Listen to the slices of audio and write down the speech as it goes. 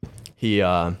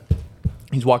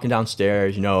he's walking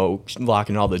downstairs,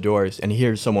 locking all the doors, and he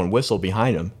hears someone whistle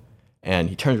behind him. And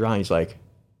he turns around, he's like,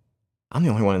 I'm the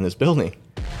only one in this building.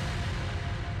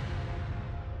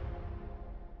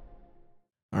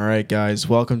 All right, guys,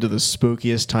 welcome to the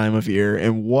spookiest time of year.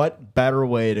 And what better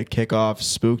way to kick off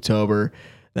Spooktober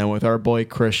than with our boy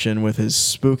Christian with his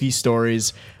spooky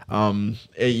stories.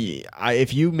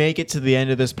 If you make it to the end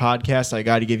of this podcast, I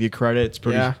got to give you credit. It's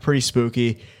pretty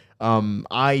spooky.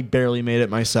 I barely made it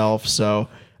myself, so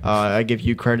I give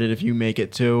you credit if you make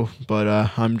it too. But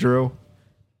I'm Drew.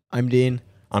 I'm Dean.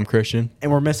 I'm Christian.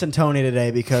 And we're missing Tony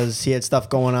today because he had stuff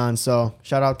going on. So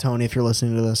shout out Tony if you're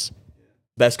listening to this.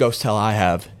 Best ghost tell I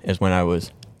have is when I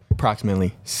was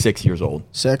approximately 6 years old.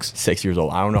 6 years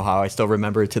old. I don't know how I still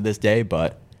remember it to this day,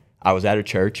 but I was at a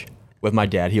church with my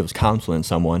dad. He was counseling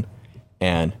someone,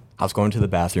 and I was going to the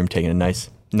bathroom taking a nice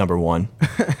number one,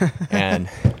 and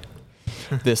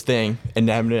this thing,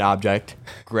 inanimate object,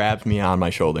 grabbed me on my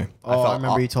shoulder. I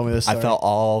remember you told me this story. I felt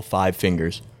all 5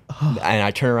 fingers, and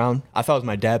I turned around. I thought it was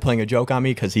my dad playing a joke on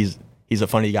me because he's a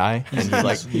funny guy, and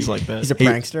he's like that. He's a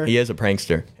prankster. He is a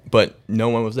prankster, but no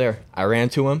one was there. I ran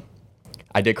to him.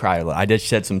 I did cry a little. I did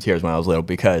shed some tears when I was little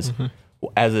because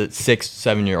as a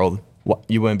 6-7 year old,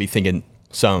 you wouldn't be thinking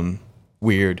some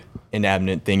weird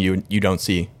inanimate thing you don't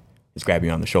see is grabbing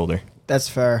you on the shoulder. That's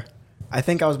fair. I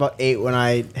think I was about 8 when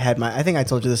I had I think I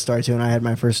told you this story too when I had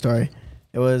my first story.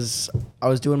 I was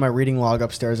doing my reading log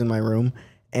upstairs in my room,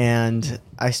 and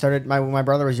I started, my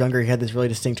brother was younger. He had this really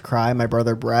distinct cry, my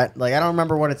brother Brett. Like, I don't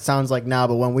remember what it sounds like now,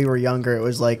 but when we were younger, it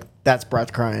was like, that's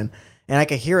Brett crying. And I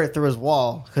could hear it through his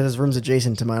wall because his room's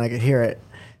adjacent to mine. I could hear it.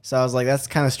 So I was like, that's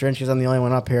kind of strange because I'm the only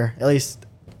one up here. At least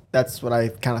that's what I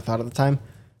kind of thought at the time.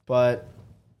 But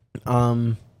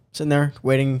sitting there,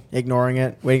 waiting, ignoring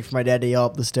it, waiting for my dad to yell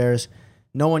up the stairs.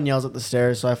 No one yells up the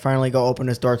stairs, so I finally go open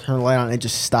his door, turn the light on, and it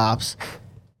just stops.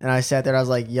 And I sat there, and I was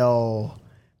like, yo.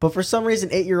 But for some reason,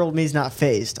 8-year-old me's not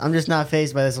fazed. I'm just not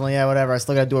fazed by this. I'm like, yeah, whatever. I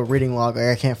still got to do a reading log. Like,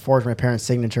 I can't forge my parents'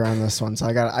 signature on this one, so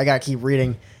I got to keep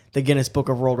reading the Guinness Book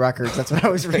of World Records. That's what I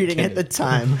was reading at the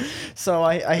time. So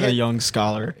I hit a young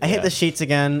scholar. I hit the sheets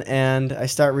again, and I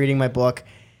start reading my book.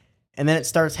 And then it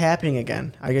starts happening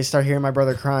again. I just start hearing my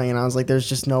brother crying, and I was like, there's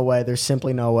just no way. There's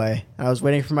simply no way. And I was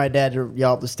waiting for my dad to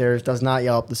yell up the stairs. Does not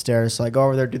yell up the stairs. So I go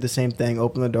over there, do the same thing,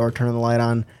 open the door, turn the light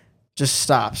on. Just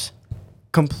stops.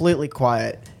 Completely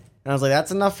quiet. And I was like,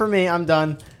 that's enough for me. I'm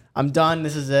done.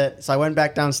 This is it. So I went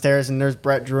back downstairs, and there's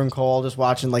Brett, Drew, and Cole just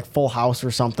watching like Full House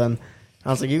or something. I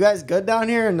was like, you guys good down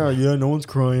here? And they're like, yeah, no one's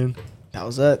crying. That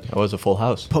was it. That was a Full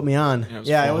House. Put me on.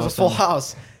 Yeah, it was a Full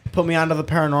House. Put me onto the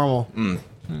paranormal.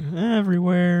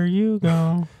 Everywhere you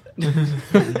go.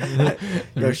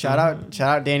 Yo, shout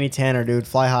out Danny Tanner, dude.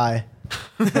 Fly high.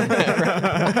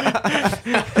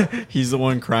 He's the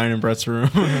one crying in Brett's room.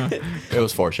 It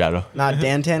was foreshadow. Nah,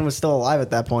 Dan Tan was still alive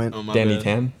at that point. Oh, Danny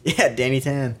Tan? Yeah, Danny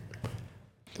Tan.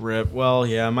 Rip. Well,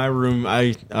 yeah, my room,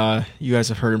 you guys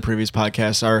have heard in previous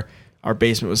podcasts, our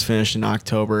basement was finished in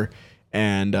October,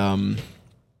 and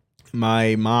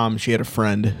my mom, she had a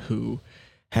friend who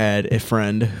had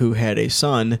a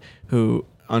son who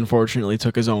unfortunately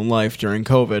took his own life during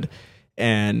COVID,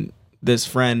 and this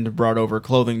friend brought over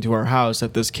clothing to our house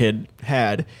that this kid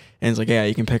had, and it's like, yeah,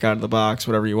 you can pick out of the box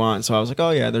whatever you want. So I was like, oh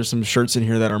yeah, there's some shirts in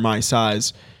here that are my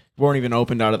size. Weren't even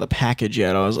opened out of the package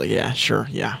yet. I was like, yeah, sure,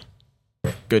 yeah,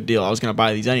 good deal. I was gonna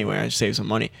buy these anyway. I just saved some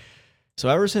money. So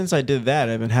ever since I did that,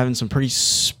 I've been having some pretty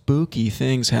spooky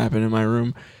things happen in my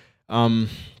room.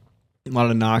 A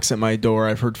lot of knocks at my door.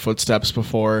 I've heard footsteps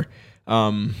before.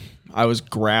 I was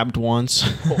grabbed once.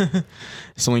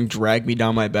 Someone dragged me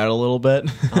down my bed a little bit.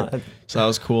 So that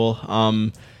was cool.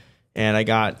 And I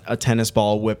got a tennis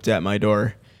ball whipped at my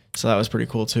door. So that was pretty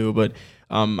cool too. But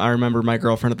I remember my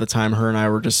girlfriend at the time, her and I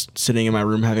were just sitting in my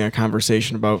room having a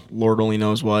conversation about Lord only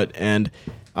knows what. And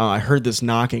I heard this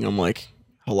knocking. I'm like,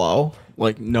 hello?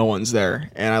 Like, no one's there.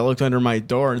 And I looked under my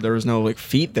door. There was no, like,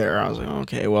 feet there. I was like,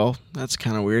 okay, well, that's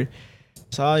kind of weird.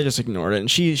 So I just ignored it.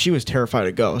 And she was terrified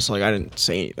of ghosts. Like, I didn't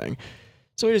say anything.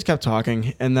 So we just kept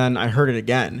talking. And then I heard it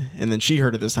again. And then she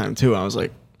heard it this time, too. I was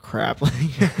like, crap.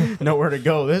 Like, nowhere to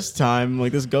go this time.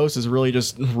 Like, this ghost is really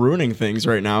just ruining things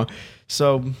right now.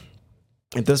 So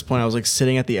at this point, I was, like,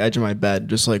 sitting at the edge of my bed,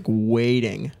 just, like,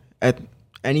 waiting at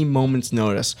any moment's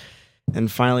notice. And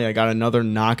finally, I got another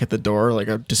knock at the door, like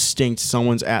a distinct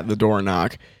someone's at the door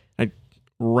knock. I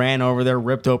ran over there,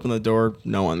 ripped open the door,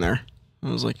 no one there. I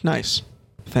was like, nice.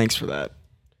 Thanks for that.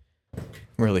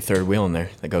 Really third wheel in there.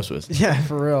 The ghost was. Yeah,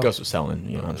 for real. Ghost was selling,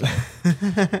 you know what I'm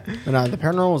saying? But the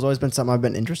paranormal has always been something I've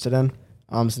been interested in.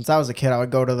 Since I was a kid, I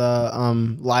would go to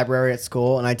the library at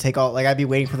school, and I'd be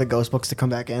waiting for the ghost books to come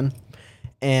back in.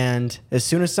 And as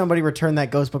soon as somebody returned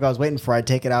that ghost book I was waiting for, I'd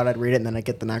take it out, I'd read it, and then I'd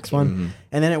get the next one. Mm-hmm.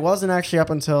 And then it wasn't actually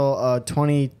up until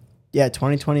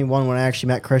 2021 when I actually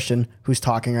met Christian, who's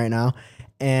talking right now.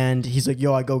 And he's like,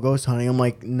 yo, I go ghost hunting. I'm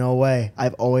like, no way.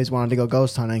 I've always wanted to go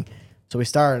ghost hunting. So we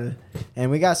started. And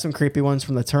we got some creepy ones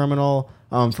from the terminal,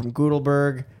 from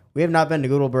Gudelberg. We have not been to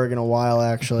Gudelberg in a while,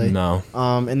 actually. No.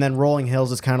 And then Rolling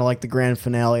Hills is kind of like the grand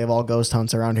finale of all ghost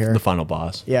hunts around here. The final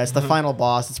boss. Yeah, it's the final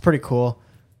boss. It's pretty cool.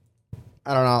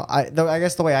 I don't know. I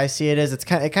guess the way I see it is it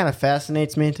kind of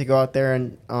fascinates me to go out there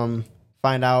and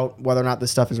find out whether or not this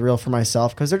stuff is real for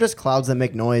myself, because they're just clouds that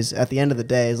make noise at the end of the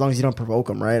day, as long as you don't provoke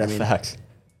them, right? I mean, Facts.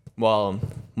 Well,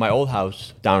 my old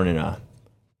house down in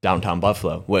downtown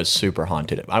Buffalo was super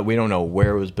haunted. We don't know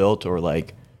where it was built or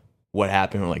like what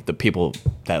happened or like the people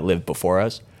that lived before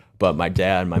us, but my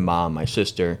dad, my mom, my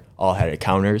sister all had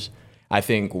encounters. I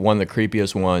think one of the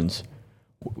creepiest ones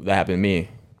that happened to me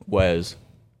was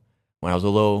when I was a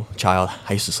little child.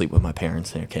 I used to sleep with my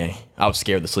parents. Okay, I was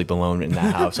scared to sleep alone in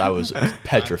that house. I was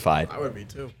petrified. I would be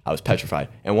too. I was petrified.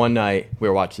 And one night we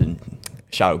were watching,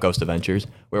 shout out Ghost Adventures.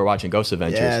 We were watching Ghost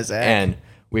Adventures, Yeah, Zach. and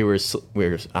we were.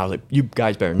 I was like, you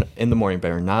guys better in the morning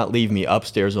better not leave me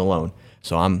upstairs alone.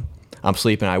 So I'm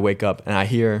sleeping. I wake up and I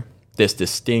hear this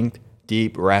distinct,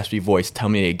 deep, raspy voice tell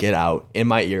me to get out in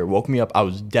my ear. Woke me up. I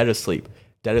was dead asleep,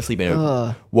 and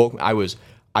it woke.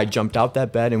 I jumped out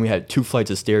that bed, and we had 2 flights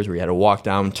of stairs where you had to walk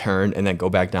down, turn, and then go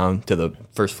back down to the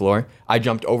first floor. I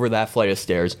jumped over that flight of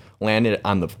stairs, landed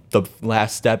on the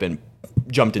last step, and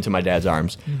jumped into my dad's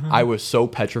arms. Mm-hmm. I was so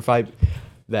petrified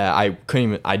that I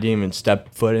didn't even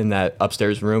step foot in that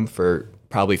upstairs room for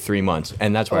probably 3 months.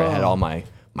 And that's where I had all my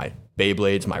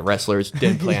Beyblades, my wrestlers.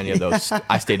 Didn't play any of those.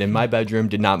 I stayed in my bedroom,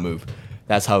 did not move.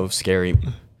 That's how scary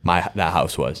that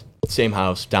house was. Same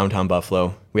house, downtown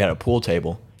Buffalo. We had a pool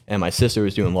table. And my sister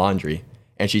was doing laundry,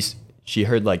 and she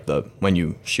heard like when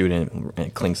you shoot and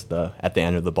it clinks at the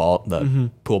end of the ball, the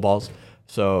pool balls.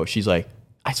 So she's like,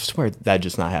 I swear that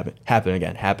just not happen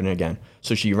again.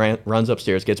 So she runs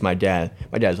upstairs, gets my dad.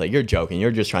 My dad's like, you're joking,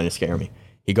 you're just trying to scare me.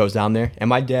 He goes down there, and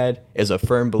my dad is a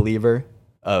firm believer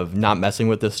of not messing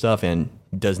with this stuff and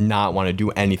does not want to do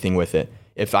anything with it.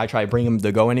 If I try to bring him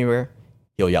to go anywhere,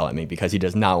 he'll yell at me because he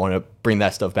does not want to bring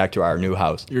that stuff back to our new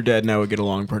house. Your dad and I would get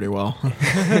along pretty well.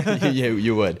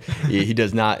 You would. He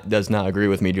does not agree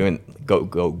with me doing go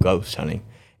ghost hunting.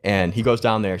 And he goes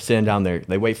down there, sitting down there.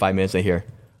 They wait 5 minutes. They hear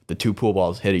the 2 pool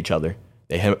balls hit each other.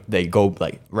 They go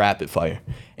like rapid fire.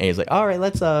 And he's like, all right,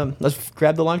 let's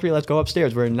grab the laundry. Let's go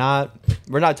upstairs. We're not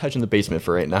touching the basement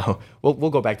for right now. We'll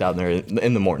go back down there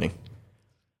in the morning.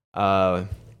 Our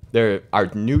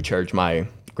new church, my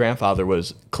grandfather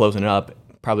was closing up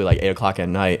probably like 8:00 at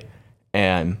night,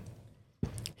 and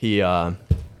he's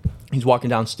walking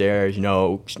downstairs,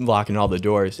 locking all the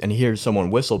doors, and he hears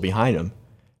someone whistle behind him,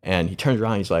 and he turns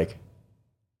around, he's like,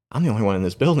 I'm the only one in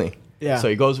this building. Yeah. So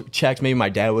he goes, checks, maybe my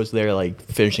dad was there like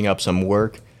finishing up some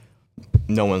work.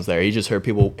 No one's there. He just heard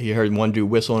he heard one dude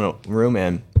whistle in a room,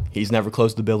 and he's never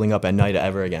closed the building up at night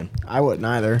ever again. I wouldn't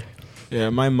either.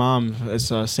 Yeah, my mom, it's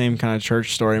the same kind of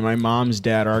church story. My mom's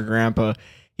dad, our grandpa,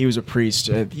 he was a priest.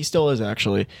 He still is,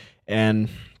 actually. And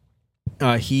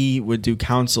he would do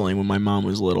counseling when my mom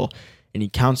was little. And he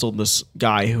counseled this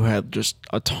guy who had just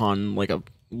a ton, like a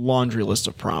laundry list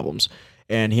of problems.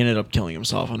 And he ended up killing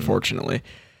himself, unfortunately.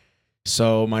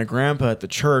 So my grandpa at the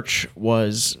church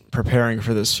was preparing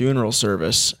for this funeral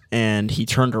service. And he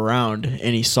turned around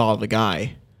and he saw the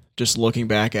guy just looking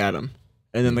back at him.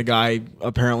 And then the guy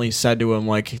apparently said to him,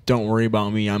 like, don't worry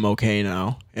about me, I'm okay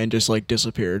now. And just, like,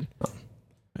 disappeared.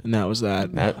 And that was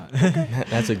that.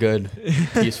 That's a good,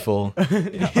 peaceful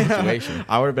situation.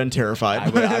 I would have been terrified.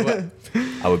 I would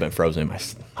have been frozen.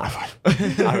 I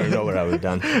don't know what I would have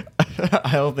done.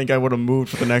 I don't think I would have moved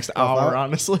for the next hour,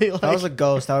 honestly. If I was a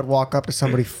ghost, I would walk up to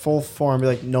somebody full form and be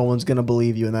like, no one's going to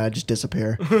believe you, and then I'd just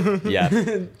disappear. Yeah.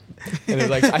 And they're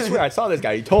like, I swear I saw this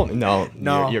guy. He told me.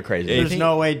 No, you're crazy. There's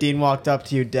no way Dean walked up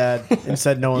to you dead and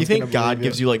said no one's going to believe you. You think God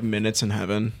gives you, like, minutes in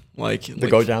heaven? Like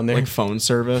go down there? Like phone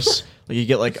service? Like you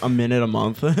get like a minute a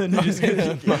month. And you just get,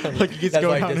 like you get to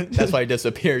go down that's why I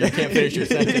disappear. You can't finish your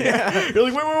sentence. Yeah. You're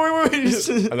like, wait.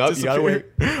 You gotta wait.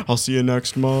 I'll see you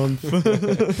next month.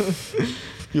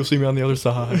 You'll see me on the other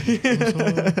side.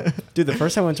 Dude, the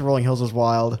first time I went to Rolling Hills was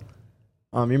wild.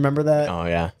 You remember that? Oh,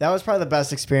 yeah. That was probably the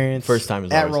best experience. First time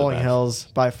is at always the Rolling best. Hills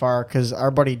by far, because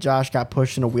our buddy Josh got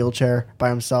pushed in a wheelchair by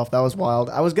himself. That was wild.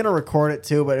 I was going to record it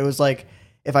too, but it was like,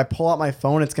 if I pull out my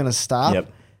phone, it's going to stop.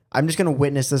 Yep. I'm just going to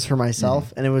witness this for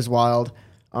myself, and it was wild.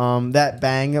 That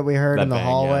bang that we heard in the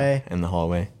hallway. Yeah, in the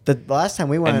hallway. The last time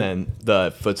we went. And then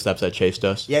the footsteps that chased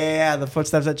us. Yeah, the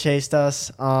footsteps that chased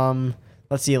us.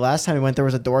 Let's see. Last time we went, there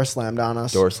was a door slammed on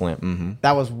us. Door slam. Mm-hmm.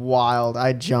 That was wild.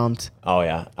 I jumped. Oh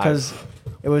yeah. Because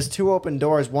it was 2 open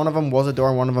doors. One of them was a door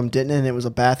and one of them didn't, and it was a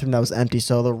bathroom that was empty.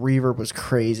 So the reverb was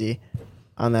crazy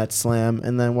on that slam.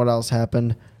 And then what else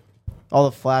happened? All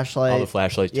the flashlights. All the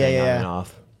flashlights turning on and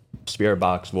off. Spirit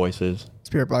box voices.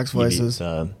 Spirit box voices.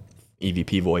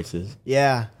 EVP voices.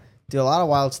 Yeah. Dude, a lot of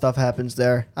wild stuff happens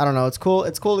there. I don't know. It's cool.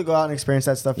 It's cool to go out and experience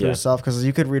that stuff for yourself, because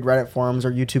you could read Reddit forums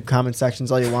or YouTube comment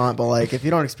sections all you want, but like if you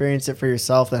don't experience it for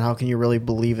yourself, then how can you really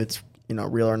believe it's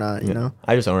real or not? You know.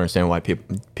 I just don't understand why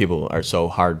people are so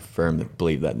hard for them to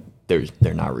believe that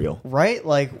they're not real. Right?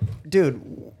 Like,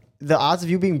 dude, the odds of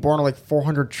you being born are like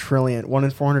 400 trillion, 1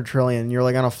 in 400 trillion. And you're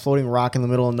like on a floating rock in the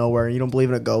middle of nowhere, and you don't believe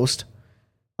in a ghost.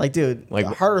 Like, dude, like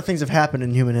harder things have happened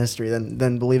in human history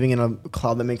than believing in a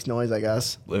cloud that makes noise, I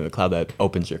guess. A cloud that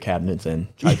opens your cabinets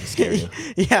and tries to scare you.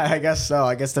 Yeah, I guess so.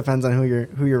 I guess it depends on who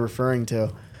you're referring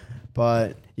to.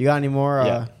 But you got any more? You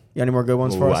got any more good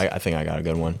ones for us? I think I got a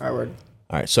good one. All right, word.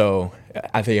 All right, so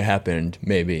I think it happened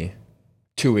maybe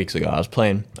 2 weeks ago. I was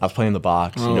playing the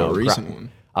box. A recent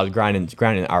one. I was grinding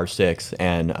R6,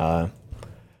 and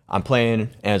I'm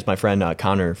playing as my friend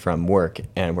Connor from work,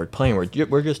 and we're playing.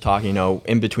 We're just talking,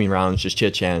 in between rounds, just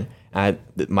chit chatting.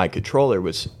 My controller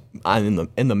was in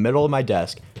the middle of my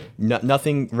desk,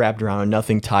 nothing wrapped around,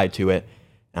 nothing tied to it.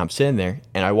 And I'm sitting there,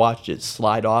 and I watched it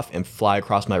slide off and fly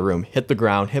across my room, hit the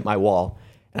ground, hit my wall.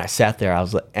 And I sat there. I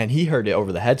was like, and he heard it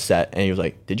over the headset, and he was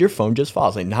like, "Did your phone just fall?" I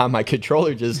was like, "Nah, my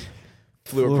controller just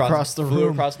flew across the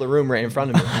room right in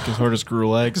front of me." His heart just grew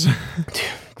legs.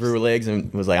 Grew legs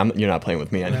and was like, "You're not playing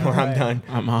with me anymore. I'm done.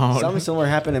 I'm out." Something similar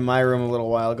happened in my room a little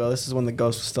while ago. This is when the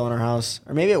ghost was still in our house.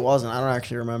 Or maybe it wasn't. I don't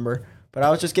actually remember. But I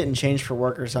was just getting changed for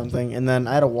work or something. And then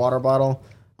I had a water bottle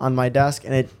on my desk.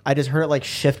 And I just heard it like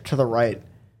shift to the right.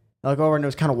 I look over and it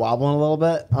was kind of wobbling a little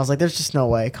bit. I was like, there's just no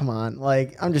way. Come on.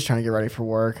 Like, I'm just trying to get ready for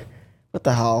work. What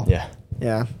the hell? Yeah.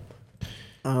 Yeah.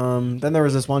 Then there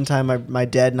was this one time my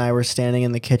dad and I were standing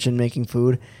in the kitchen making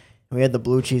food. And we had the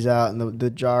blue cheese out and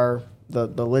the jar...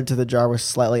 The lid to the jar was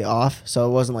slightly off, so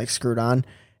it wasn't like screwed on.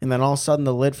 And then all of a sudden,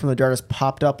 the lid from the jar just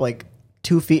popped up like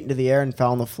 2 feet into the air and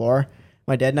fell on the floor.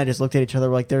 My dad and I just looked at each other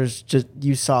like,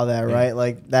 you saw that, right?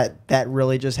 Like that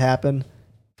really just happened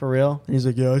for real? And he's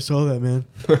like, yeah, I saw that, man.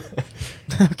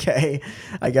 Okay,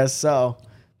 I guess so.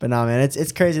 But nah, man,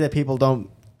 it's crazy that people don't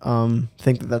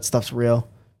think that stuff's real.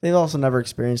 They've also never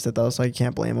experienced it though, so you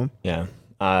can't blame them.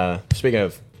 Yeah. Speaking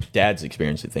of dad's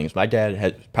experiencing things, my dad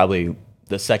had probably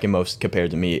the second most compared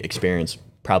to me experience,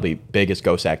 probably biggest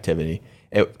ghost activity.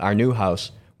 Our new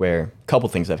house, where a couple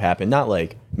things have happened, not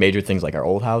like major things like our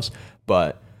old house,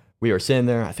 but we were sitting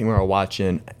there. I think we were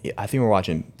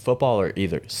watching football or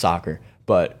either soccer,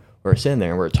 but we were sitting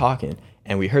there and we were talking,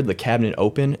 and we heard the cabinet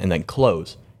open and then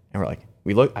close, and we're like,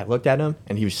 I looked at him,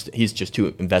 and he's just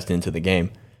too invested into the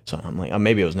game. So I'm like, oh,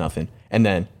 maybe it was nothing. And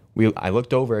then I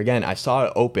looked over again. I saw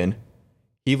it open.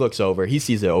 He looks over, he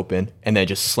sees it open, and then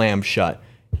just slammed shut.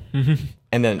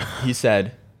 And then he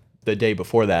said the day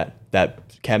before that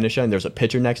cabinet shut, and there's a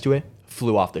pitcher next to it,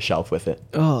 flew off the shelf with it.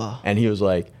 Oh. And he was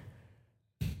like,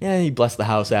 yeah, he blessed the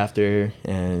house after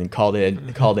and called it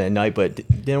a night, but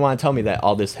didn't want to tell me that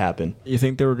all this happened. You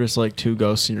think there were just like 2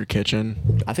 ghosts in your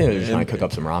kitchen? I think they were just trying to cook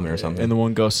up some ramen or something. And the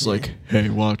one ghost is like, hey,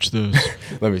 watch this.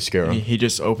 Let me scare him. He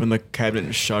just opened the cabinet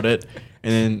and shut it.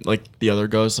 And then like the other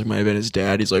ghost, like might have been his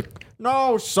dad, he's like,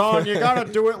 no, son, you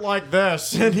gotta do it like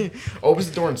this. And he opens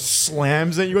the door and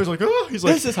slams it. You guys are like, oh, he's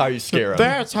like, this is how you scare him.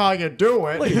 That's how you do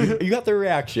it. Look, you got the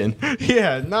reaction.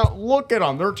 Yeah, now look at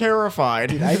them. They're terrified.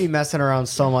 Dude, I'd be messing around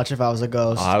so much if I was a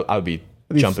ghost. I would be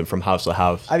jumping from house to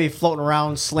house. I'd be floating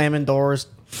around, slamming doors,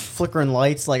 flickering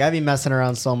lights. Like, I'd be messing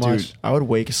around so much. Dude, I would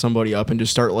wake somebody up and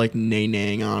just start like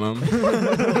naying on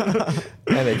them.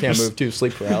 And they can't move too.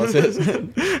 Sleep paralysis.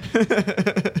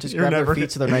 Just grab their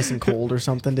feet so they're nice and cold or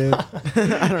something, dude.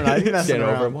 I don't know. I'd be messing Stand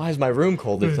around. over him. Why is my room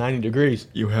cold? It's 90 degrees.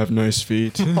 You have nice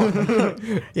feet.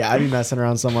 Yeah, I'd be messing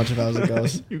around so much if I was a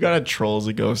ghost. You got a troll as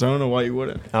a ghost. I don't know why you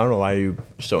wouldn't. I don't know why you're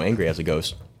so angry as a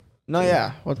ghost. No,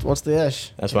 yeah. What's the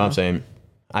ish? That's what I'm saying.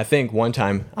 I think one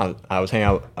time I was hanging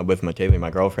out with my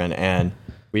girlfriend, and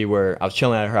I was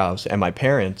chilling at her house, and my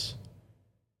parents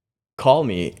called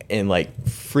me and like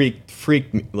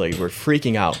freaked me, like were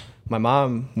freaking out. My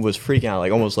mom was freaking out,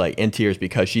 like almost like in tears,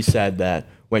 because she said that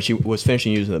when she was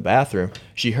finishing using the bathroom,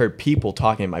 she heard people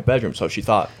talking in my bedroom. So she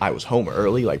thought I was home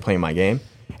early, like playing my game.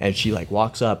 And she like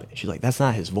walks up and she's like, that's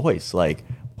not his voice. Like,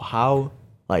 how,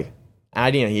 like,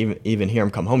 I didn't even hear him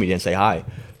come home. He didn't say hi.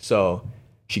 So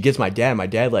she gets my dad. My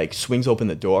dad like swings open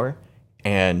the door,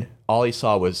 and all he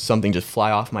saw was something just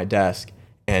fly off my desk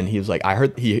And he was like,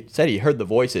 he said he heard the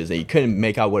voices and he couldn't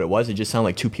make out what it was. It just sounded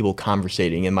like two people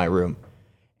conversating in my room.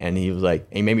 And he was like,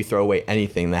 he made me throw away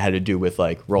anything that had to do with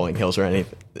like Rolling Hills or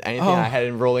anything I had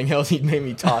in Rolling Hills. He made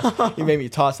me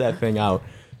toss that thing out.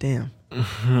 Damn.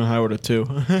 I would have too.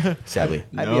 Sadly,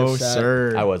 I'd be No, upset.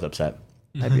 sir. I was upset.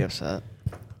 I'd be upset.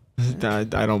 I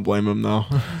don't blame him though.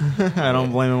 I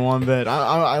don't blame him one bit.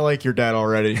 I like your dad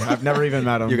already. I've never even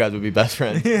met him. You guys would be best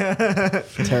friends.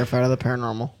 Terrified of the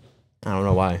paranormal. I don't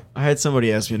know why. I had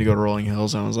somebody ask me to go to Rolling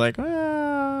Hills, and I was like,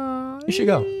 You should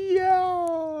go.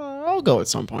 Yeah, I'll go at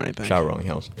some point. I think. Shout out Rolling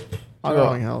Hills. I'll go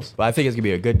Rolling Hills. But I think it's gonna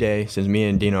be a good day since me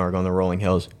and Dino are going to Rolling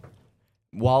Hills.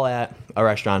 While at a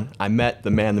restaurant, I met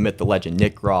the man, the myth, the legend,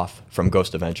 Nick Groff from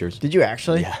Ghost Adventures. Did you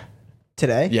actually? Yeah.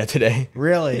 Today? Yeah, today.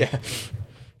 Really? Yeah.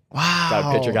 Wow. Got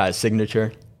a picture, got his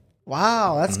signature.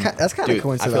 Wow, that's kind of Dude,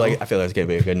 coincidental. I feel like it's gonna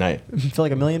be a good night. I feel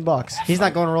like $1 million. He's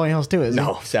not going to Rolling Hills too, is he?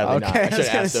 No, sadly not. I should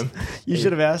have asked him. You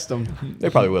should have asked him. They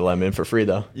probably would let him in for free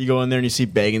though. You go in there and you see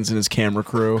Bagans and his camera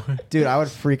crew. Dude, I would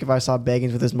freak if I saw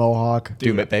Bagans with his mohawk.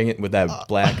 Dude, but bang it with that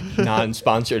black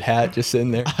non-sponsored hat just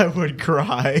sitting there. I would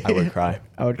cry. I would cry.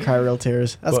 I would cry real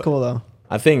tears. That's But- cool though.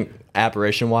 I think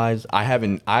apparition-wise,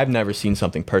 I've never seen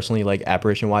something personally like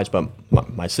apparition-wise, but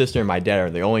my sister and my dad are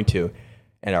the only two.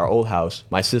 In our old house,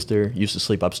 my sister used to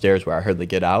sleep upstairs where I heard the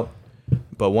get out.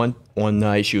 But one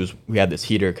night we had this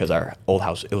heater because our old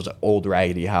house, it was an old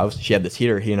raggedy house. She had this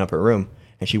heater heating up her room,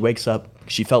 and she wakes up.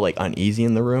 She felt like uneasy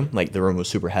in the room, like the room was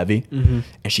super heavy, and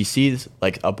she sees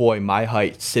like a boy my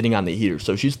height sitting on the heater.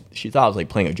 So she thought I was like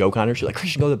playing a joke on her. She's like,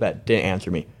 "Christian, go to bed." Didn't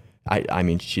answer me. I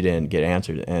mean, she didn't get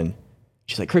answered, and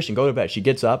she's like, "Christian, go to bed." She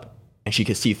gets up, and she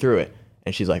could see through it,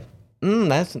 and she's like,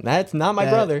 that's not my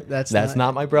brother. That's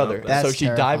not my brother. That's so she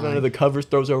dives terrifying. under the covers,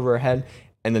 throws over her head,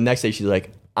 and the next day she's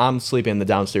like, I'm sleeping in the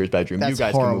downstairs bedroom. That's you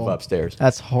guys horrible. can move upstairs.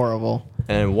 That's horrible.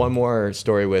 And one more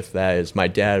story with that is my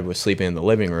dad was sleeping in the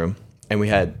living room, and we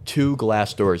had two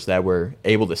glass doors that were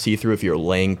able to see through if you're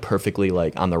laying perfectly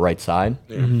like on the right side.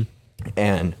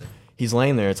 And he's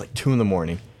laying there. It's like 2 a.m,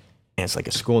 and it's like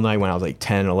a school night when I was like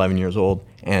 10, 11 years old,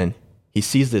 and he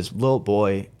sees this little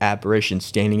boy apparition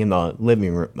standing in the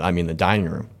the dining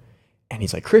room. And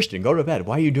he's like, Christian, go to bed.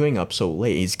 Why are you doing up so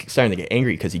late? He's starting to get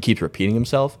angry because he keeps repeating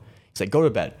himself. He's like, go to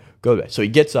bed. So he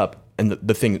gets up, and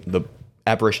the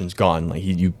apparition's gone. Like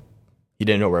he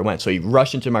didn't know where it went. So he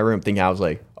rushed into my room thinking I was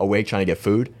like awake trying to get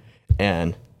food.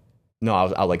 And no, I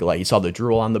was out like a light. He saw the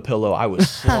drool on the pillow. I was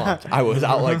slumped. I was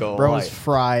out like a Bro's light.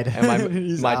 fried. And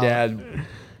He's my out. dad...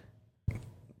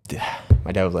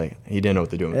 My dad was like, he didn't know what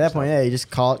to do. At that point, yeah, you just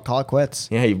call it quits.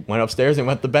 Yeah, he went upstairs and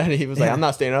went to bed. He was like, I'm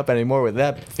not staying up anymore with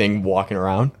that thing walking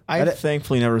around. I've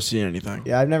thankfully never seen anything.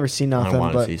 Yeah, I've never seen I nothing. don't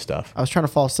want to but see stuff. I was trying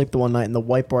to fall asleep the one night, and the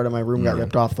whiteboard in my room got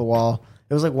ripped off the wall.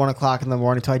 It was like 1 o'clock in the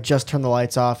morning, so I just turned the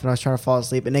lights off, and I was trying to fall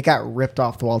asleep, and it got ripped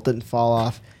off the wall. It didn't fall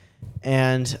off.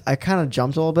 And I kind of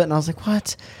jumped a little bit, and I was like,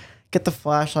 what? Get the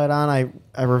flashlight on.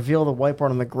 I revealed the whiteboard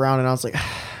on the ground, and I was like...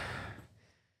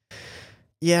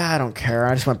 Yeah, I don't care.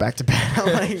 I just went back to bed.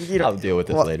 I'm like, I'll deal with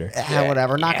this later.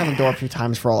 Whatever. Knock on the door a few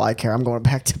times for all I care. I'm going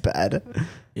back to bed.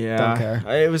 Yeah, Don't care.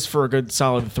 It was for a good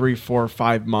solid 3, 4,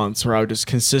 5 months where I was just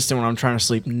consistent when I'm trying to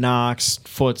sleep. Knocks,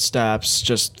 footsteps,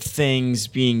 just things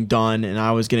being done, and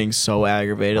I was getting so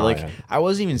aggravated. Yeah. I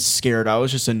wasn't even scared. I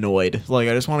was just annoyed. Like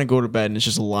I just want to go to bed, and it's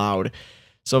just loud.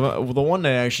 So the one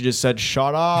day I actually just said,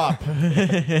 "Shut up,"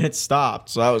 and it stopped.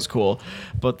 So that was cool.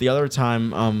 But the other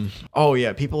time, oh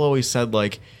yeah, people always said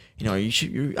like,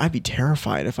 I'd be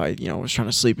terrified if I, was trying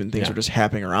to sleep and things were just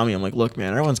happening around me. I'm like, look,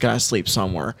 man, everyone's got to sleep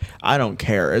somewhere. I don't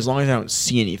care as long as I don't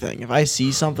see anything. If I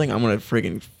see something, I'm gonna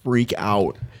friggin' freak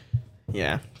out.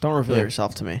 Yeah. Don't reveal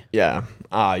yourself to me. Yeah.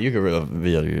 You could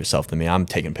reveal yourself to me. I'm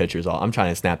taking pictures. I'm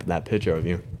trying to snap that picture of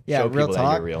you. Yeah, Show real people that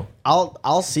talk. you're real.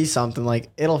 I'll see something like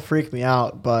it'll freak me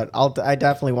out, but I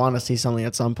definitely want to see something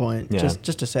at some point. Yeah.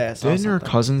 Just to say I saw Didn't your something.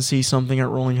 cousin see something at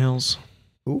Rolling Hills?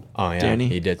 Who? Oh yeah, Danny?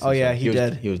 he did. Oh, yeah, he he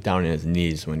did. He was down in his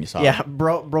knees when you saw Yeah, him.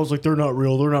 bro's like they're not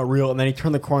real, and then he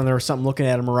turned the corner. And there was something looking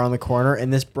at him around the corner,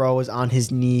 and this bro was on his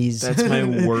knees. That's my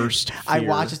worst fear. I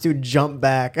watched this dude jump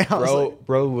back. I was like,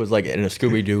 Bro was like in a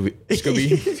Scooby.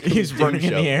 He's running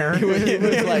in the air. He was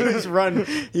like,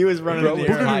 he was running bro in was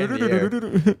the air. high in the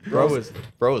air.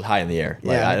 Bro was high in the air.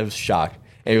 Like, Yeah. I was shocked.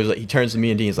 And he was like, he turns to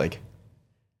me and Dean's like,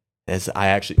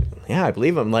 I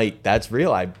believe him. Like, that's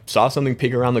real. I saw something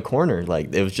peek around the corner.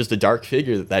 Like, it was just a dark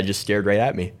figure that just stared right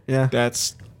at me. Yeah.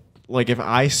 That's like if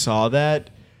I saw that,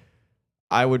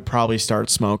 I would probably start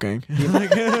smoking.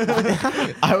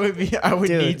 I would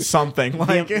Dude, need something.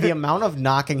 Like The amount of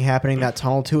knocking happening in that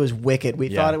tunnel too is wicked. We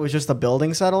Yeah. thought it was just the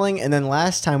building settling, and then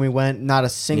last time we went, not a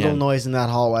single Yeah. noise in that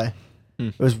hallway.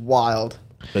 It was wild.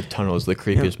 The tunnel is the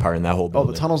creepiest part in that whole Oh,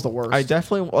 building. the tunnel's the worst. I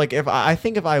definitely like I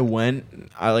think if I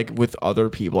went, I like with other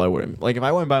people, I wouldn't. Like if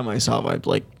I went by myself, I'd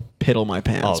like piddle my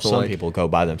pants. Oh, but, some like, people go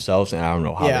by themselves, and I don't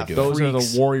know how Yeah, they do those it. are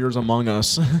freaks. the warriors among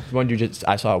us. One dude just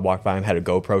I saw walk by him, had a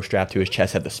GoPro strapped to his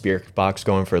chest, had the spirit box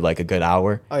going for like a good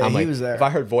hour. Oh, yeah, I'm he like, was there. If I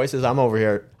heard voices, I'm over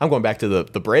here. I'm going back to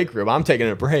the break room. I'm taking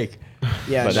a break.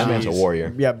 yeah, but that man's a jeez.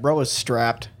 warrior. Yeah, bro was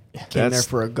strapped. Came there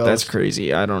for a ghost. That's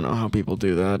crazy. I don't know how people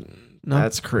do that. No.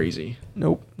 That's crazy.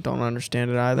 Nope, don't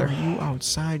understand it either. Are you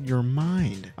outside your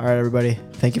mind? All right, everybody.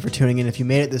 Thank you for tuning in. If you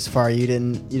made it this far, you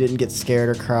didn't get scared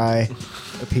or cry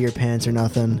or pee your pants or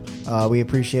nothing. We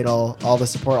appreciate all the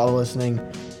support, all the listening.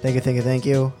 Thank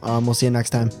you. We'll see you next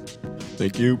time.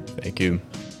 Thank you. Thank you.